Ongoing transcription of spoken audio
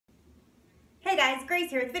Hey guys, Grace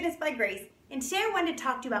here with Fitness by Grace, and today I wanted to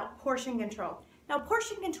talk to you about portion control. Now,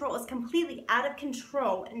 portion control is completely out of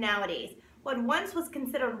control nowadays. What once was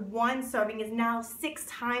considered one serving is now 6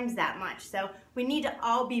 times that much. So we need to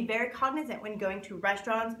all be very cognizant when going to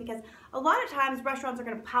restaurants, because a lot of times restaurants are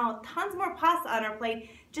going to pile tons more pasta on our plate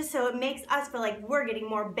just so it makes us feel like we're getting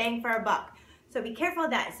more bang for our buck. So be careful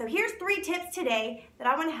of that. So here's 3 tips today that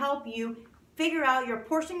I want to help you figure out your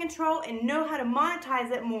portion control and know how to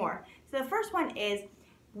monetize it more. So the first one is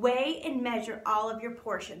weigh and measure all of your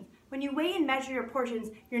portions. When you weigh and measure your portions,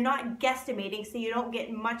 you're not guesstimating, so you don't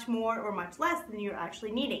get much more or much less than you're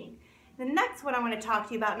actually needing. The next one I want to talk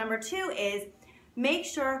to you about, number 2, is make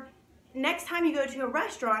sure next time you go to a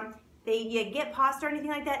restaurant, you get pasta or anything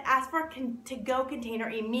like that, ask for a to-go container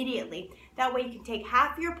immediately. That way you can take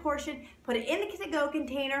half of your portion, put it in the to-go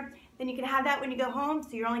container, then you can have that when you go home, so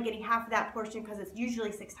you're only getting half of that portion because it's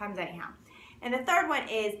usually 6 times anyhow. And the third one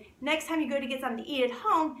is, next time you go to get something to eat at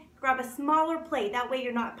home, grab a smaller plate. That way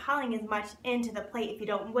you're not piling as much into the plate if you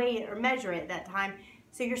don't weigh it or measure it at that time.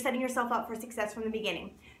 So you're setting yourself up for success from the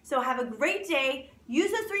beginning. So have a great day.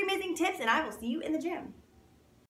 Use those 3 amazing tips, and I will see you in the gym.